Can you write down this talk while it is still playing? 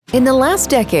In the last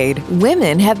decade,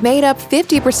 women have made up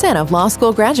 50% of law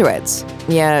school graduates.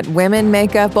 Yet, women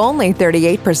make up only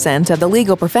 38% of the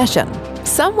legal profession.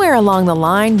 Somewhere along the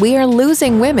line, we are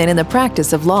losing women in the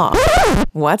practice of law.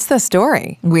 What's the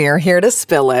story? We're here to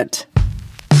spill it.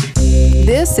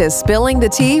 This is Spilling the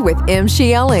Tea with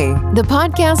Imshi Ali, the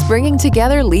podcast bringing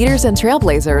together leaders and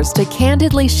trailblazers to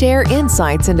candidly share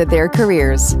insights into their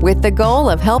careers with the goal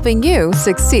of helping you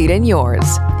succeed in yours.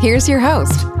 Here's your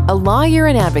host, a lawyer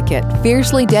and advocate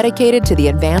fiercely dedicated to the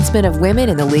advancement of women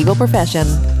in the legal profession,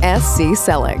 S.C.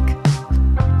 Selick.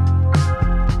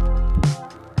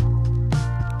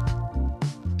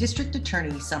 District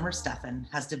Attorney Summer Stephan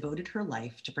has devoted her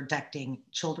life to protecting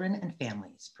children and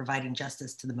families, providing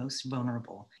justice to the most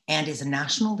vulnerable, and is a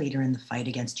national leader in the fight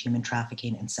against human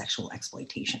trafficking and sexual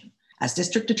exploitation. As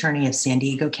District Attorney of San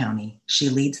Diego County, she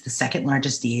leads the second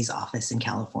largest DA's office in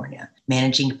California,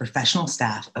 managing a professional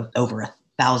staff of over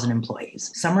 1,000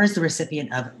 employees. Summer is the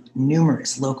recipient of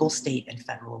numerous local, state, and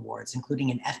federal awards, including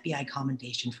an FBI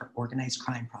Commendation for Organized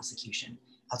Crime Prosecution,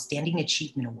 Outstanding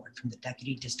Achievement Award from the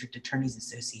Deputy District Attorneys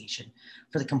Association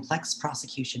for the complex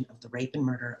prosecution of the rape and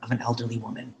murder of an elderly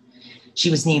woman. She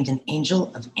was named an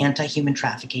Angel of Anti-Human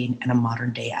Trafficking and a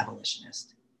modern-day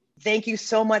abolitionist. Thank you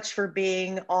so much for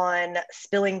being on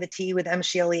Spilling the Tea with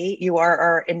Imshi Ali. You are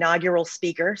our inaugural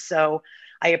speaker, so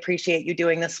I appreciate you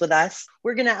doing this with us.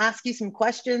 We're going to ask you some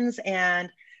questions and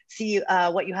see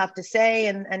what you have to say,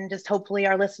 and just hopefully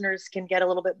our listeners can get a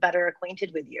little bit better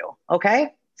acquainted with you. Okay?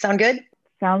 Sound good?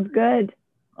 Sounds good.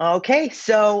 Okay,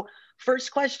 so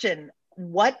first question,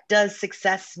 what does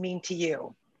success mean to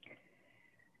you?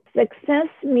 Success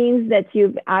means that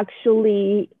you've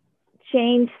actually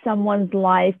changed someone's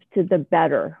life to the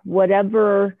better.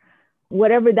 Whatever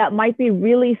that might be,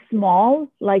 really small,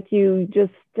 like you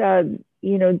just,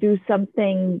 do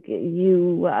something,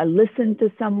 you listen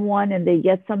to someone and they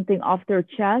get something off their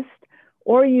chest,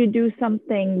 or you do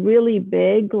something really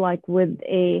big, like with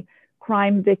a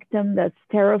crime victim that's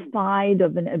terrified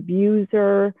of an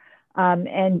abuser,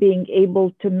 and being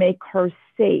able to make her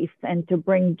safe and to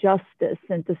bring justice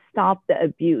and to stop the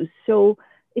abuse. So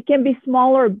it can be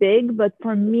small or big, but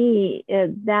for me,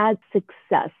 that's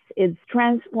success. It's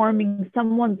transforming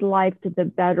someone's life to the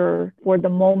better for the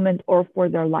moment or for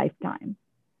their lifetime.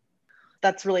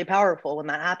 That's really powerful when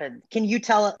that happens. Can you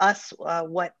tell us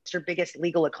what's your biggest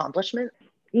legal accomplishment?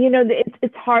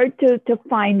 It's hard to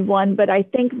find one, but I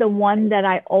think the one that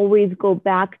I always go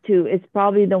back to is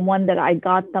probably the one that I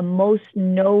got the most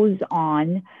no's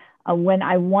on when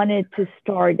I wanted to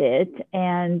start it.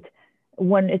 And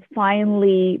when it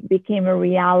finally became a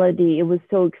reality, it was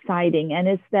so exciting. And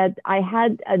it's that I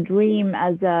had a dream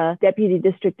as a deputy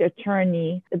district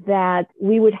attorney that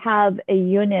we would have a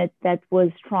unit that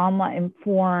was trauma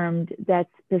informed,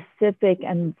 that's specific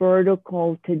and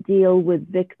vertical to deal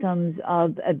with victims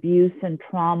of abuse and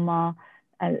trauma,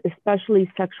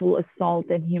 especially sexual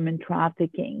assault and human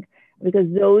trafficking. Because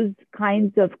those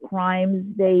kinds of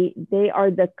crimes, they are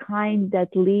the kind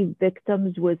that leave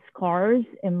victims with scars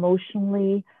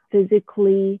emotionally,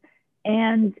 physically,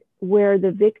 and where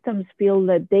the victims feel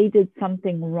that they did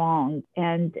something wrong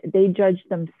and they judge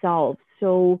themselves.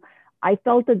 So I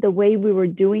felt that the way we were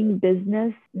doing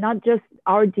business, not just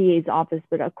our DA's office,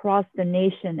 but across the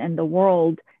nation and the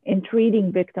world in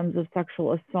treating victims of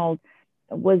sexual assault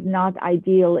was not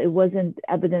ideal. It wasn't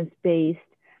evidence-based.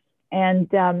 And,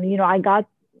 I got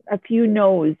a few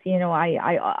no's.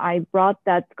 I brought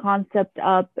that concept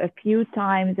up a few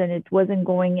times and it wasn't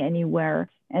going anywhere.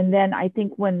 And then I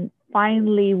think when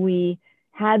finally we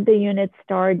had the unit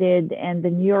started and the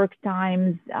New York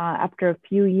Times, after a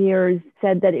few years,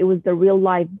 said that it was the real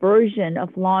life version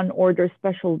of Law and Order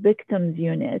Special Victims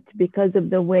Unit because of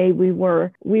the way we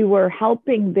were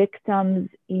helping victims,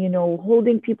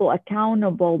 holding people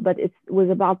accountable, but it was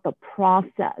about the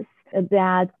process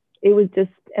that it was just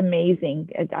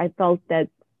amazing. I felt that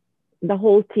the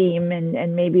whole team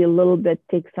and maybe a little bit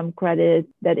take some credit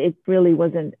that it really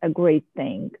wasn't a great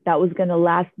thing that was going to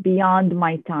last beyond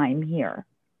my time here.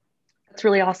 That's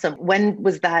really awesome. When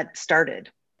was that started?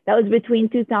 That was between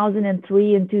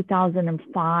 2003 and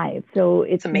 2005. So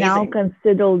it's now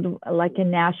considered like a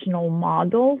national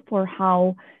model for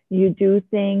how you do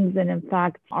things. And in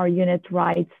fact, our unit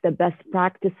writes the best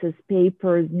practices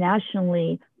papers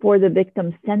nationally for the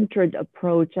victim-centered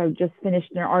approach. I've just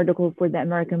finished an article for the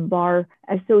American Bar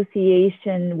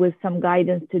Association with some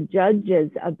guidance to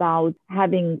judges about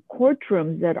having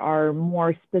courtrooms that are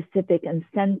more specific and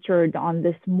centered on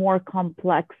this more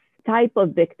complex type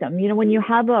of victim. When you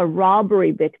have a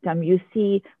robbery victim, you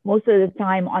see most of the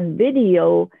time on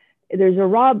video, there's a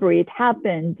robbery, it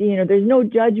happened, there's no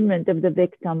judgment of the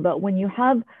victim. But when you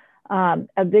have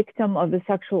a victim of a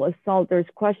sexual assault, there's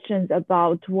questions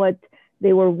about what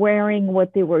they were wearing,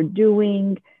 what they were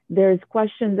doing. There's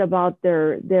questions about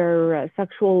their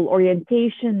sexual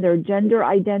orientation, their gender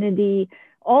identity,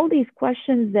 all these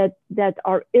questions that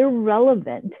are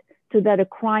irrelevant to that a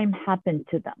crime happened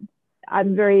to them.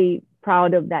 I'm very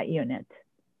proud of that unit.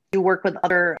 You work with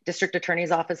other district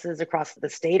attorneys' offices across the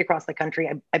state, across the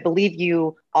country. I believe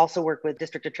you also work with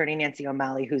District Attorney Nancy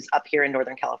O'Malley, who's up here in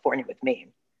Northern California with me.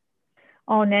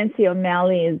 Oh, Nancy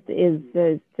O'Malley is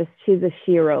she's a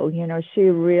hero.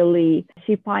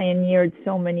 She pioneered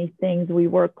so many things. We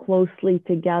work closely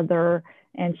together,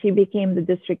 and she became the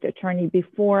district attorney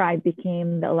before I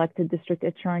became the elected district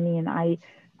attorney. And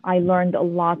I learned a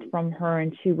lot from her,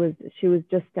 and she was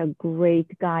just a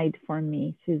great guide for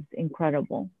me. She's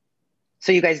incredible.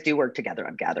 So you guys do work together,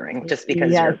 I'm gathering, just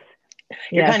because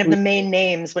you're kind of the main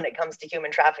names when it comes to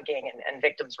human trafficking and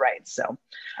victims' rights. So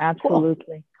absolutely.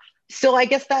 Cool. So I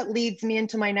guess that leads me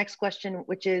into my next question,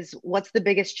 which is, what's the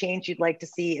biggest change you'd like to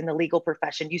see in the legal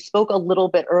profession? You spoke a little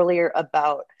bit earlier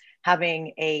about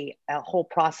having a whole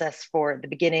process for the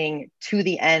beginning to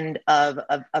the end of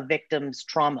a victim's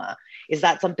trauma. Is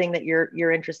that something that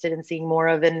you're interested in seeing more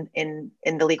of in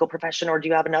the legal profession, or do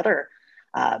you have another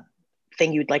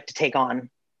thing you'd like to take on?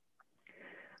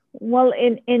 Well,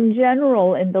 in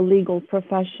general, in the legal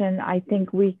profession, I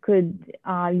think we could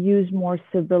use more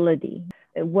civility.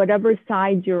 Whatever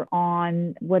side you're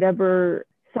on, whatever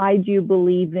side you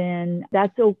believe in,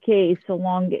 that's okay, so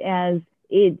long as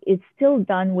it's still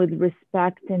done with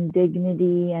respect and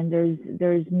dignity, and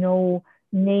there's no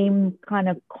name kind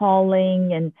of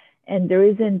calling, and there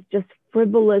isn't just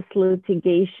frivolous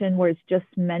litigation where it's just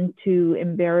meant to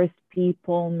embarrass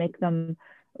people, make them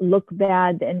look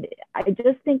bad. And I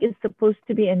just think it's supposed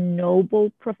to be a noble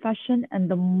profession,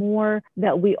 and the more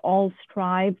that we all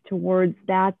strive towards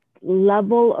that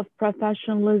level of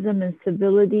professionalism and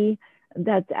civility,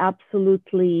 that's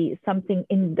absolutely something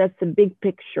that's a big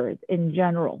picture in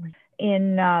general.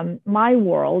 In my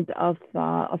world of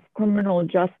criminal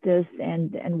justice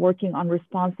and working on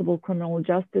responsible criminal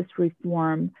justice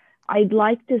reform, I'd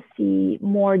like to see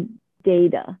more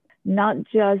data, not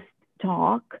just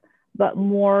talk, but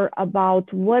more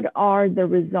about what are the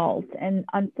results. And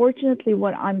unfortunately,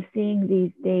 what I'm seeing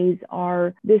these days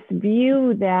are this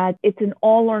view that it's an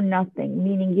all or nothing,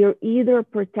 meaning you're either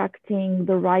protecting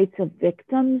the rights of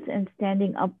victims and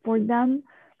standing up for them,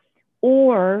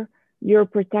 or you're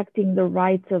protecting the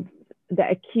rights of the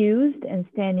accused and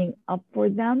standing up for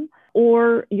them,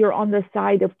 or you're on the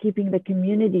side of keeping the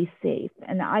community safe.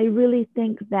 And I really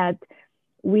think that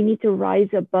we need to rise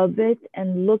above it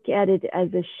and look at it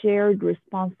as a shared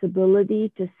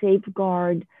responsibility to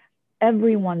safeguard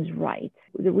everyone's rights.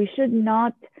 We should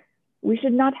not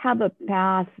have a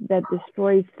path that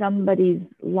destroys somebody's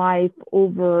life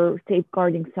over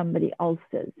safeguarding somebody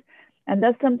else's. And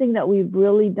that's something that we've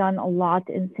really done a lot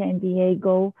in San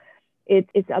Diego.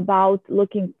 It's about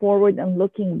looking forward and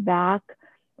looking back,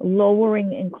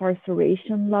 lowering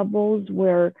incarceration levels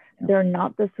where they're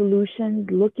not the solutions,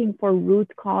 looking for root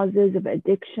causes of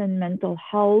addiction, mental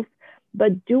health,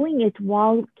 but doing it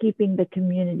while keeping the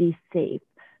community safe.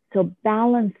 So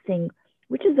balancing,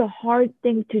 which is a hard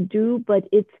thing to do, but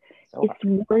it's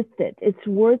worth it. It's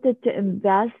worth it to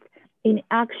invest in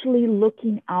actually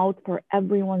looking out for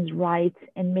everyone's rights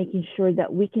and making sure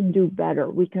that we can do better,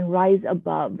 we can rise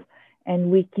above,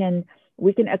 and we can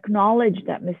acknowledge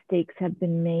that mistakes have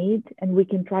been made, and we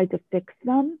can try to fix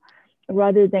them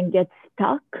rather than get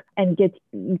stuck and get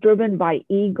driven by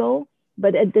ego.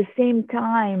 But at the same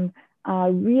time,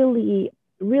 really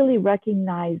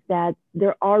recognize that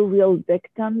there are real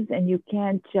victims and you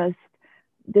can't just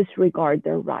disregard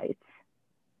their rights.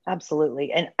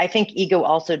 Absolutely. And I think ego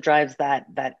also drives that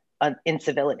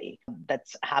incivility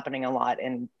that's happening a lot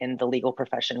in the legal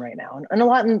profession right now, and a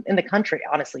lot in the country,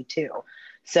 honestly, too.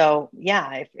 So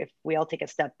yeah, if we all take a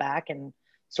step back and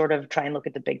sort of try and look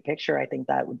at the big picture, I think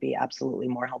that would be absolutely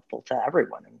more helpful to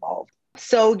everyone involved.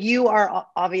 So you are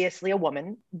obviously a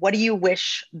woman. What do you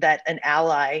wish that an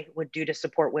ally would do to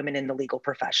support women in the legal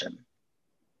profession?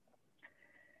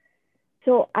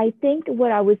 So I think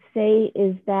what I would say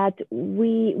is that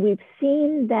we've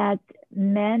seen that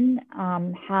men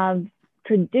have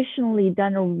traditionally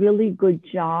done a really good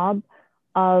job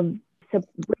of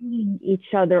bringing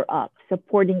each other up,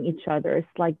 supporting each other.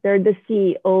 It's like they're the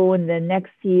CEO and the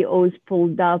next CEO is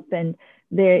pulled up, and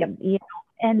they're,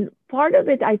 and part of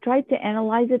it, I tried to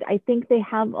analyze it. I think they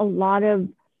have a lot of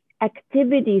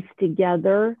activities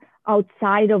together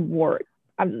outside of work.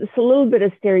 It's a little bit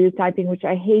of stereotyping, which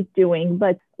I hate doing,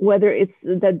 but whether it's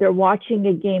that they're watching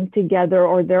a game together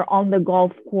or they're on the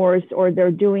golf course or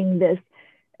they're doing this.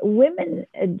 Women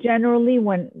generally,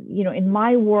 when, in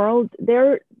my world,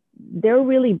 they're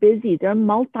really busy. They're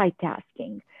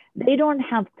multitasking. They don't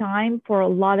have time for a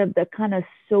lot of the kind of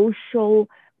social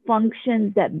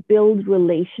functions that build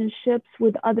relationships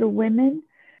with other women.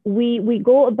 We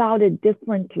go about it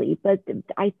differently, but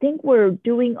I think we're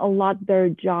doing a lot better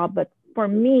job. But for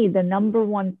me, the number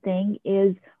one thing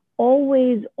is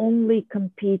always only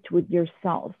compete with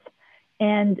yourself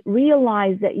and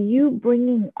realize that you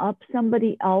bringing up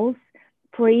somebody else,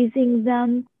 praising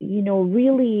them,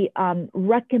 really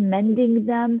recommending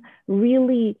them,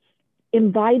 really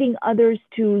inviting others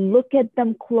to look at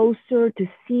them closer, to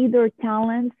see their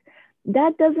talents,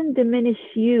 that doesn't diminish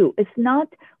you. It's not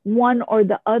one or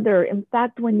the other. In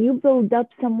fact, when you build up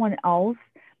someone else,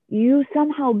 you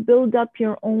somehow build up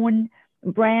your own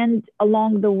brand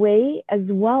along the way as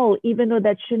well, even though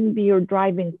that shouldn't be your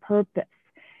driving purpose.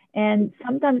 And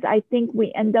sometimes I think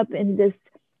we end up in this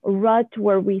rut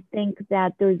where we think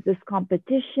that there's this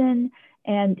competition,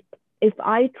 and if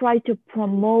I try to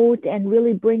promote and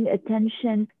really bring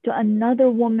attention to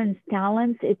another woman's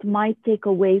talents, it might take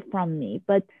away from me.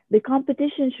 But the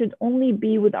competition should only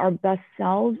be with our best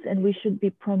selves, and we should be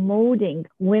promoting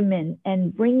women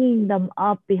and bringing them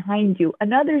up behind you.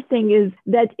 Another thing is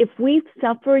that if we've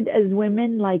suffered as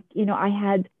women, like, I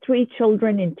had 3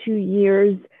 children in 2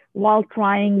 years while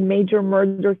trying major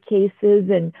murder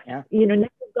cases and, never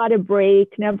got a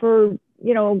break, never,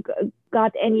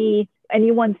 got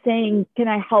anyone saying, can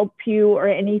I help you or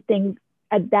anything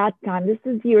at that time. This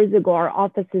is years ago. Our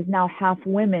office is now half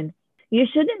women. You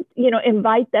shouldn't,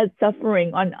 invite that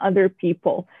suffering on other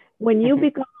people. When you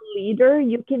become a leader,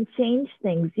 you can change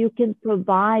things. You can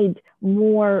provide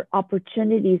more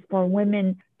opportunities for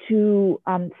women to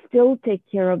still take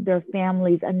care of their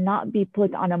families and not be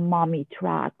put on a mommy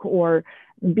track or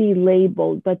be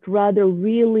labeled, but rather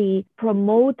really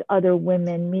promote other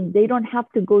women. I mean, they don't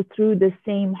have to go through the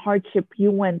same hardship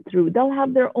you went through. They'll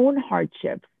have their own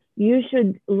hardships. You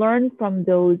should learn from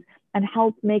those and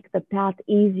help make the path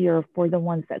easier for the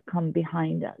ones that come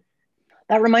behind us.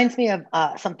 That reminds me of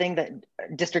something that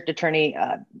District Attorney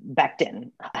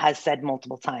Becton has said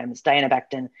multiple times, Diana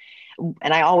Becton.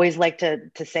 And I always like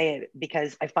to say it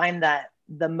because I find that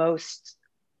the most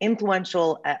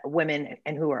influential women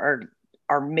and who are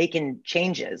making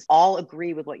changes all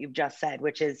agree with what you've just said,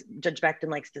 which is Judge Becton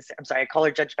likes to say, I'm sorry, I call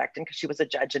her Judge Becton because she was a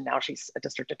judge and now she's a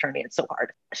district attorney. It's so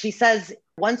hard. She says,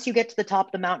 once you get to the top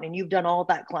of the mountain and you've done all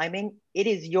that climbing, it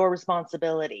is your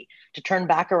responsibility to turn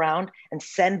back around and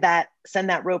send that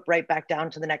rope right back down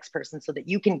to the next person so that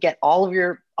you can get all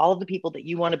of the people that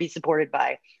you want to be supported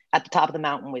by at the top of the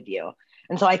mountain with you.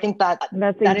 And so I think that's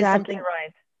exactly is something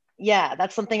right. Yeah,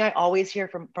 that's something I always hear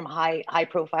from high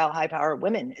profile, high power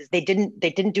women is they didn't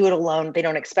do it alone. They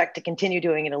don't expect to continue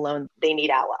doing it alone. They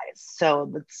need allies. So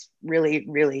that's really,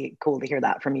 really cool to hear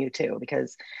that from you too,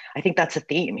 because I think that's a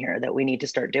theme here that we need to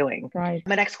start doing. Right.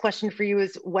 My next question for you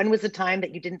is, when was the time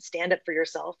that you didn't stand up for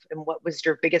yourself and what was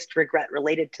your biggest regret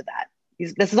related to that?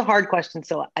 This is a hard question,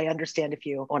 so I understand if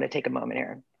you want to take a moment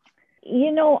here.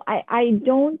 I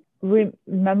don't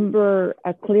remember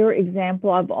a clear example.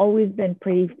 I've always been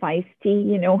pretty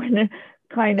feisty, and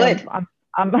kind Good. of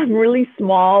I'm really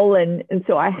small and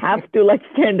so I have to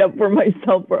stand up for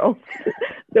myself or else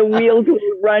the wheels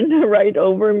will run right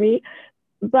over me.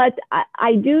 But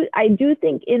I do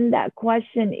think in that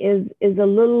question is a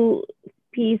little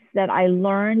piece that I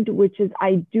learned, which is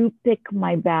I do pick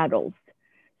my battles.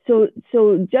 So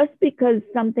just because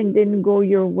something didn't go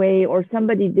your way or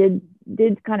somebody did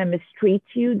kind of mistreat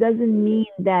you doesn't mean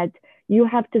that you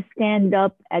have to stand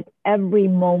up at every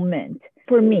moment.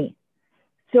 For me,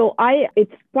 so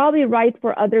it's probably right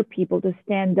for other people to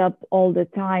stand up all the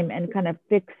time and kind of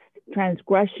fix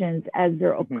transgressions as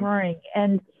they're occurring.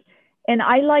 And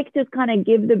I like to kind of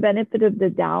give the benefit of the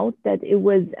doubt that it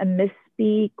was a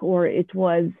misspeak or it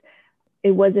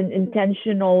wasn't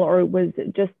intentional or it was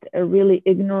just a really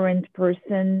ignorant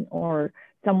person or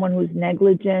someone who's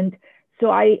negligent. So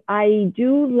I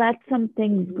do let some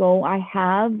things go. I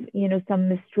have, some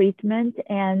mistreatment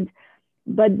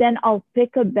but then I'll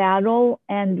pick a battle.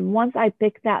 And once I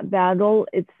pick that battle,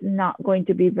 it's not going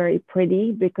to be very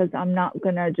pretty because I'm not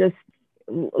going to just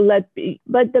let be.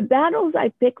 But the battles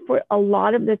I pick for a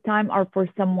lot of the time are for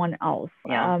someone else.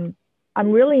 Yeah.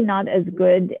 I'm really not as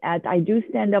good I do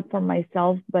stand up for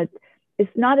myself, but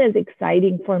it's not as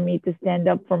exciting for me to stand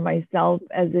up for myself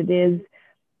as it is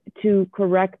to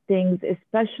correct things,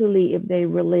 especially if they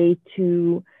relate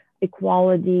to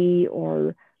equality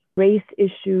or race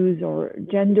issues or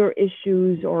gender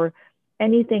issues or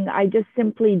anything, I just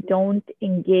simply don't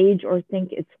engage or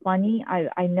think it's funny.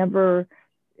 I never,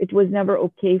 it was never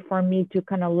okay for me to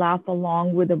kind of laugh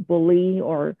along with a bully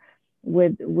or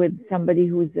with somebody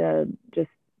who's just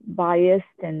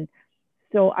biased. And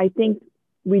so I think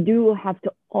we do have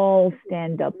to all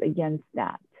stand up against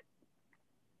that.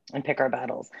 And pick our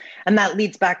battles. And that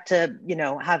leads back to,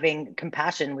 having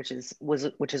compassion, which is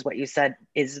what you said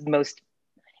is most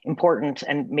important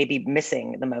and maybe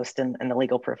missing the most in the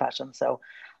legal profession. So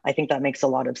I think that makes a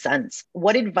lot of sense.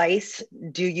 What advice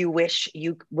do you wish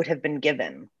you would have been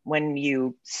given when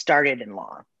you started in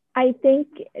law? I think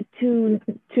to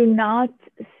not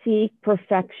seek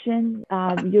perfection.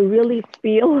 You really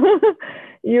feel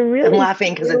I'm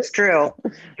laughing because it's true.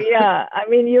 Yeah, I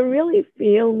mean, you really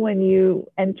feel when you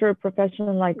enter a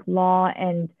profession like law,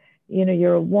 and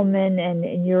you're a woman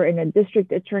and you're in a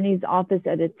district attorney's office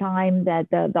at a time that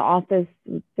the office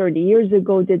 30 years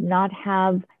ago did not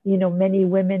have many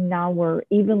women. Now we're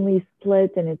evenly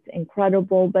split, and it's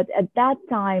incredible. But at that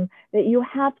time, that you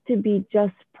have to be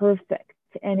just perfect.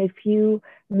 And if you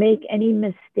make any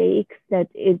mistakes, that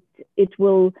it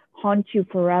will haunt you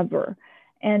forever.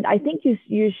 And I think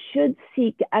you should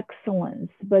seek excellence,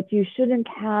 but you shouldn't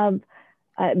have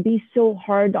be so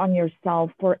hard on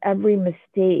yourself for every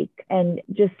mistake and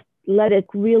just let it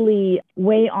really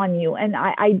weigh on you. And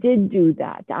I did do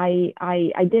that. I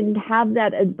didn't have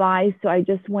that advice, so I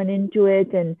just went into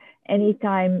it. And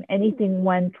anytime anything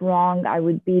went wrong, I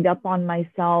would beat up on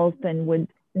myself and would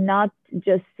not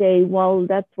just say, well,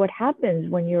 that's what happens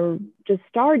when you're just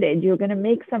started. You're going to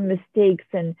make some mistakes,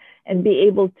 and be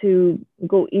able to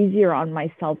go easier on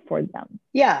myself for them.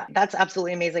 Yeah, that's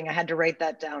absolutely amazing. I had to write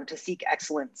that down, to seek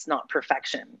excellence, not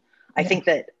perfection. I think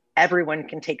that everyone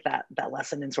can take that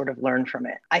lesson and sort of learn from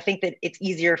it. I think that it's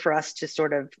easier for us to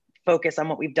sort of focus on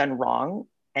what we've done wrong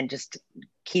and just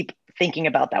keep thinking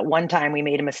about that one time we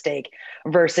made a mistake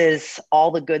versus all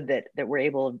the good that we're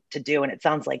able to do. And it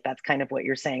sounds like that's kind of what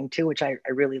you're saying too, which I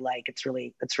really like. It's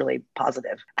really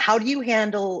positive. How do you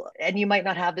handle, and you might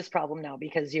not have this problem now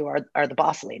because you are the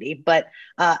boss lady, but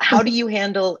how do you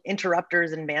handle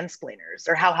interrupters and mansplainers?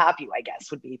 Or how have you, I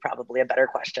guess, would be probably a better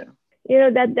question.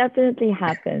 That definitely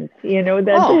happens,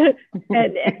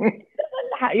 that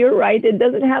and you're right. It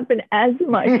doesn't happen as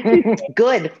much.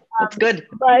 Good. That's good.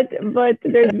 But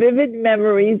there's vivid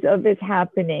memories of it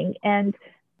happening. And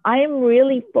I am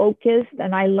really focused,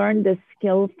 and I learned this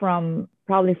skill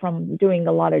probably from doing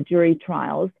a lot of jury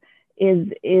trials, is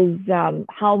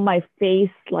how my face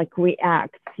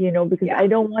reacts, because I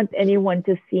don't want anyone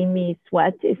to see me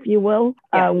sweat, if you will,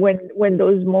 when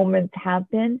those moments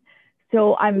happen.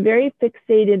 So I'm very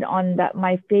fixated on that.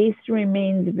 My face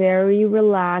remains very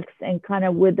relaxed and kind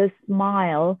of with a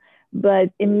smile, but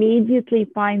immediately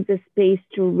finds a space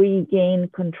to regain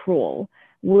control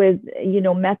with,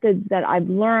 methods that I've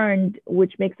learned,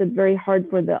 which makes it very hard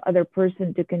for the other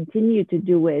person to continue to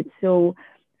do it. So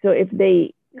if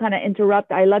they kind of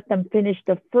interrupt, I let them finish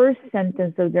the first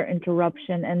sentence of their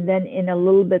interruption, and then in a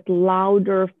little bit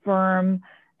louder, firm,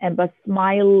 but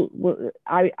smile,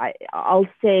 I'll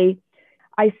say,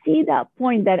 I see that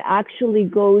point that actually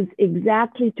goes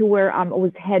exactly to where I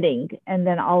was heading, and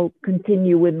then I'll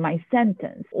continue with my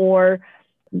sentence. Or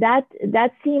that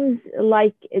seems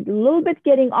like a little bit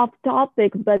getting off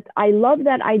topic, but I love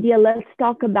that idea. Let's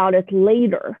talk about it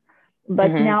later. But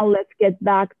now let's get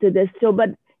back to this. So, but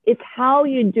it's how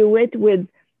you do it with,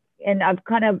 and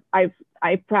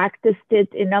I practiced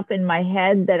it enough in my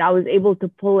head that I was able to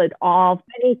pull it off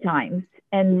many times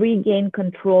and regain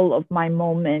control of my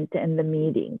moment and the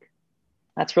meeting.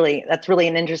 That's really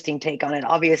an interesting take on it.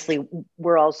 Obviously,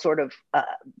 we're all sort of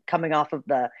coming off of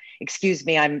the "excuse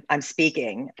me, I'm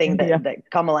speaking" thing that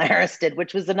Kamala Harris did,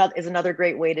 which was another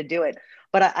great way to do it.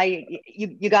 But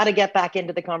you got to get back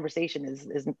into the conversation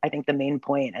is I think the main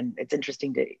point, and it's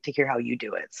interesting to hear how you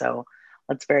do it. So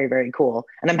that's very, very cool,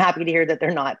 and I'm happy to hear that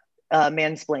they're not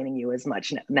mansplaining you as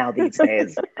much now these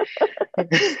days.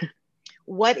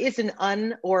 What is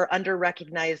an or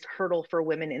under-recognized hurdle for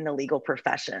women in the legal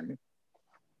profession?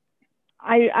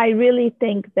 I really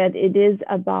think that it is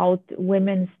about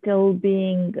women still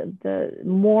being the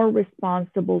more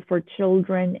responsible for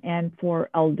children and for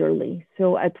elderly.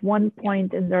 So at one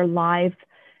point in their life,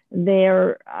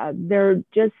 they're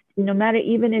just, no matter,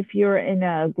 even if you're in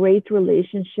a great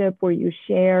relationship where you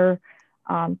share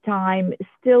time,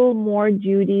 still more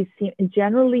duties,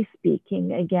 generally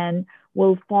speaking, again,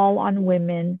 will fall on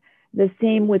women. The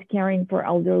same with caring for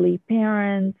elderly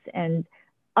parents and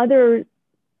other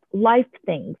life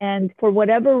things. And for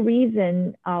whatever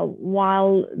reason,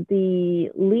 while the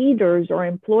leaders or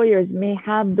employers may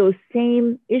have those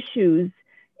same issues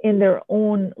in their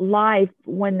own life,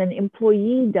 when an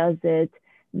employee does it,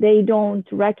 they don't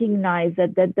recognize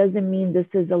that that doesn't mean this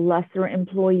is a lesser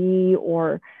employee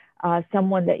or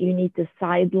someone that you need to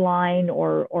sideline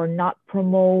or not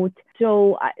promote.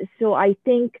 So I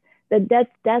think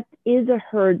that is a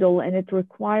hurdle, and it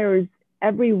requires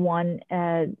everyone,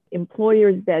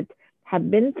 employers that have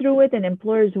been through it and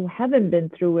employers who haven't been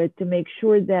through it, to make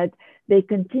sure that they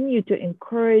continue to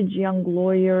encourage young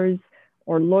lawyers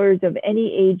or lawyers of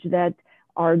any age that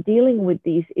are dealing with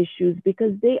these issues,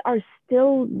 because they are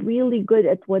still really good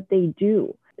at what they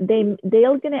do.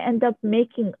 They're going to end up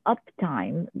making up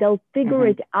time. They'll figure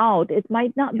it out. It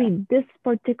might not be this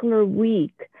particular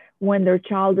week when their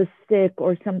child is sick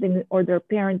or something, or their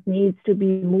parent needs to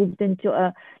be moved into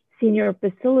a senior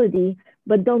facility,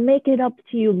 but they'll make it up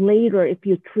to you later if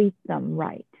you treat them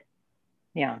right.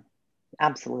 Yeah,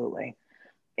 absolutely.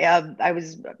 Yeah, I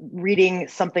was reading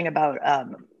something about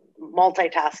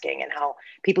multitasking and how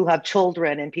people who have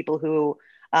children and people who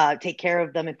take care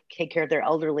of them and take care of their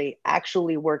elderly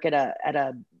actually work at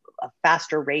a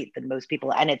faster rate than most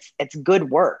people. And it's good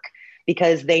work,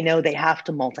 because they know they have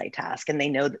to multitask, and they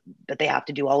know that they have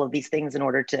to do all of these things in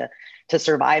order to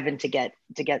survive and to get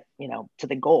to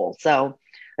the goal. So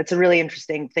it's a really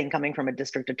interesting thing coming from a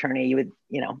district attorney. You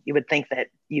would think that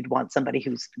you'd want somebody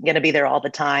who's going to be there all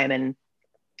the time and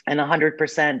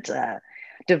 100%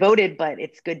 devoted, but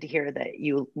it's good to hear that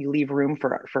you leave room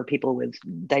for people with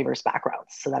diverse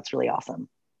backgrounds. So that's really awesome.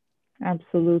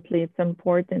 Absolutely. It's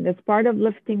important. It's part of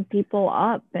lifting people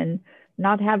up and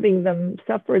not having them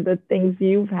suffer the things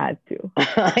you've had to.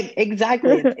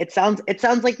 Exactly. It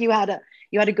sounds like you had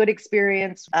a good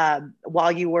experience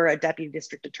while you were a deputy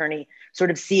district attorney, sort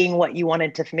of seeing what you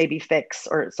wanted to maybe fix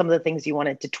or some of the things you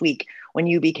wanted to tweak when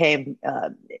you became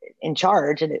in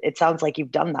charge. And it sounds like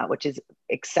you've done that, which is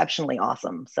exceptionally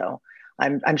awesome. So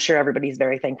I'm sure everybody's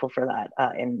very thankful for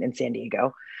that in San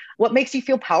Diego. What makes you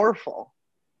feel powerful?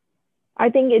 I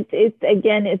think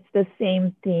it's the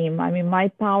same theme. I mean, my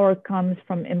power comes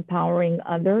from empowering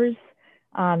others.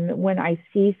 When I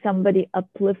see somebody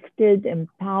uplifted,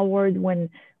 empowered, when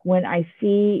I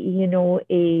see,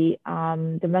 a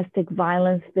domestic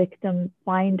violence victim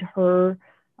find her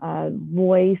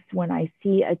voice, when I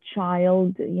see a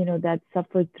child, that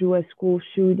suffered through a school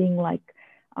shooting, like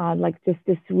just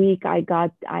this week, I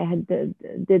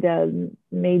did a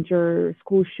major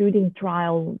school shooting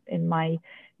trial in my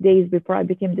days before I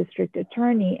became district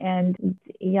attorney. And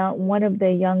one of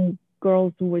the young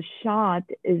girls who was shot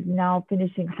is now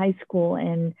finishing high school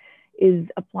and is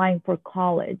applying for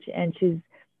college. And she's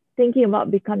thinking about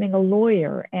becoming a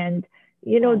lawyer. And,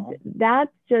 that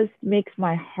just makes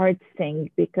my heart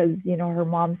sing, because, her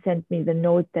mom sent me the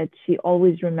note that she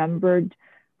always remembered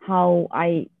how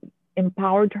I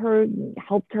empowered her,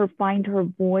 helped her find her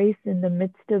voice in the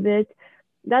midst of it.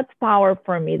 That's power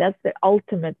for me. That's the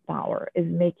ultimate power, is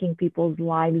making people's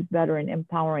lives better and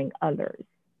empowering others.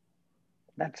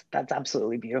 That's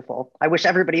absolutely beautiful. I wish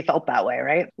everybody felt that way,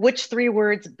 right? Which 3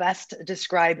 words best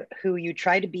describe who you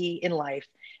try to be in life,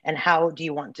 and how do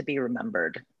you want to be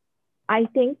remembered? I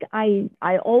think I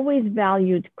always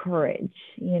valued courage,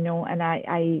 and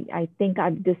I think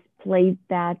I've displayed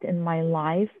that in my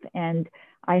life, and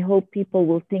I hope people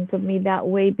will think of me that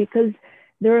way, because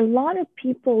there are a lot of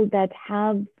people that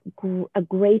have a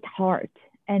great heart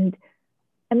and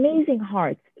amazing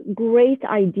hearts, great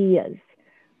ideas,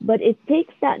 but it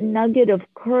takes that nugget of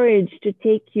courage to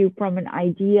take you from an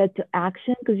idea to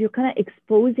action, because you're kind of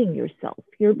exposing yourself.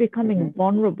 You're becoming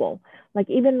vulnerable. Like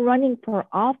even running for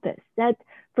office, that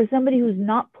for somebody who's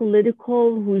not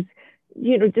political, who's,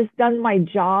 just done my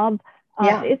job,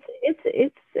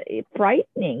 it's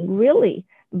frightening, really.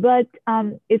 But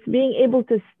it's being able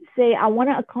to say, I want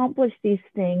to accomplish these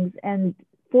things. And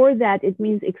for that, it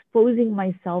means exposing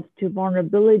myself to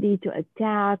vulnerability, to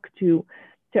attack, to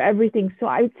everything. So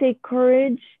I would say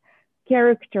courage,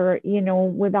 character,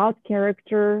 without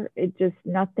character, it's just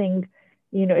nothing.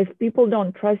 If people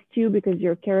don't trust you because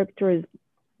your character is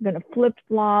going to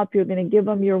flip-flop, you're going to give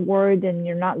them your word and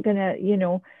you're not going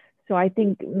to, so I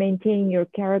think maintaining your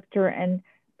character. And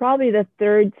probably the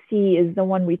 3rd C is the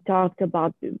one we talked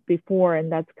about before,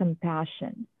 and that's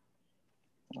compassion.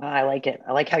 I like it.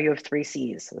 I like how you have 3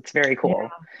 C's. It's very cool. Yeah.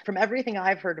 From everything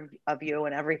I've heard of you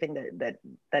and everything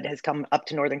that has come up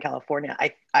to Northern California,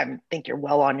 I think you're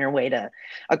well on your way to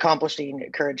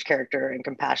accomplishing courage, character, and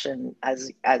compassion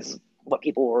as what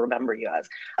people will remember you as.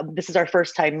 This is our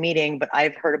first time meeting, but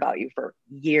I've heard about you for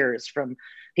years from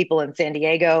people in San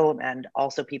Diego and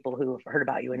also people who have heard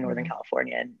about you in Northern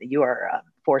California. And you are a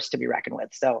force to be reckoned with.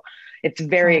 So it's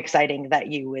very exciting that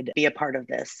you would be a part of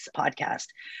this podcast.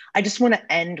 I just want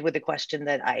to end with a question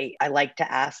that I like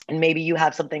to ask, and maybe you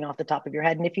have something off the top of your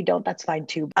head. And if you don't, that's fine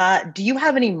too. Do you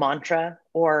have any mantra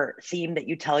or theme that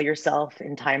you tell yourself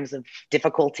in times of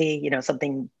difficulty,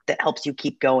 something that helps you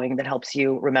keep going, that helps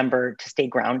you remember to stay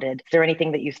grounded? Is there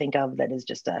anything that you think of that is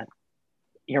just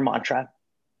your mantra?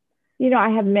 I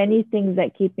have many things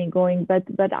that keep me going, but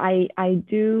I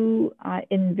do,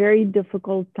 in very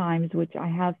difficult times, which I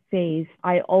have faced,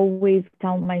 I always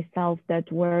tell myself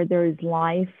that where there is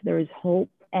life, there is hope.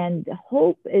 And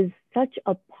hope is such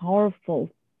a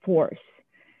powerful force.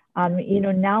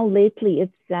 Now lately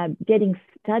it's getting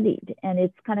studied, and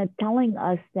it's kind of telling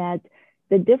us that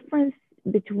the difference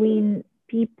between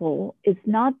people is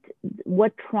not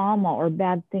what trauma or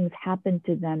bad things happen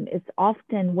to them. It's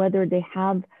often whether they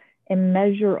have a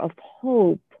measure of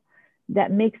hope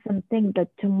that makes them think that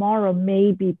tomorrow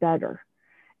may be better.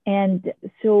 And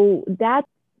so that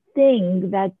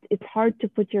thing that it's hard to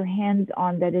put your hands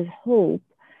on, that is hope,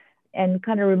 and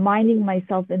kind of reminding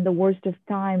myself in the worst of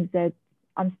times that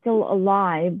I'm still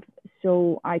alive,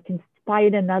 so I can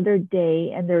fight another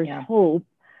day, and there's hope.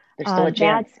 There's still a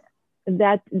chance.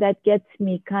 That gets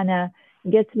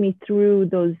me through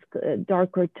those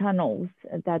darker tunnels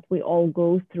that we all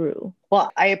go through.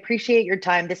 Well, I appreciate your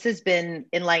time. This has been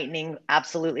enlightening,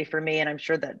 absolutely, for me. And I'm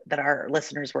sure that our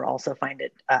listeners will also find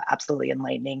it absolutely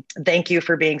enlightening. Thank you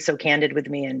for being so candid with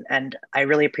me. And I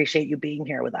really appreciate you being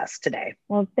here with us today.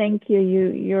 Well, thank you.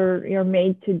 You're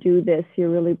made to do this. You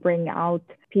really bring out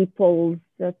people's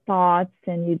thoughts,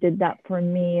 and you did that for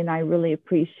me, and I really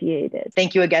appreciate it.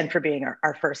 Thank you again for being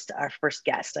our first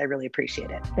guest. I really appreciate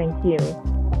it. Thank you.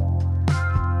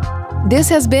 This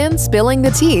has been Spilling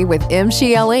the Tea with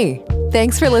MShe.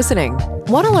 Thanks for listening.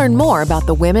 Want to learn more about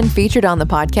the women featured on the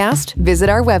podcast? Visit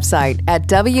our website at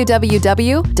www.mshe.com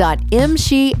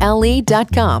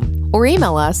or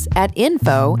email us at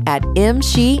info@mshe.com.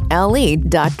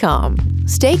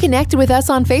 Stay connected with us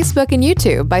on Facebook and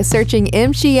YouTube by searching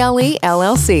MShe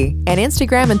LLC, and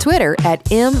Instagram and Twitter at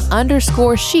M_she_LE.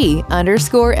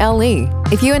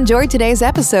 If you enjoyed today's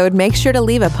episode, make sure to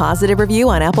leave a positive review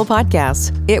on Apple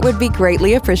Podcasts. It would be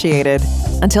greatly appreciated.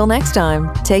 Until next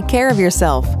time, take care of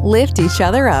yourself, lift each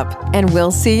other up, and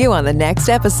we'll see you on the next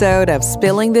episode of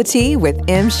Spilling the Tea with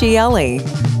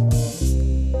MShe.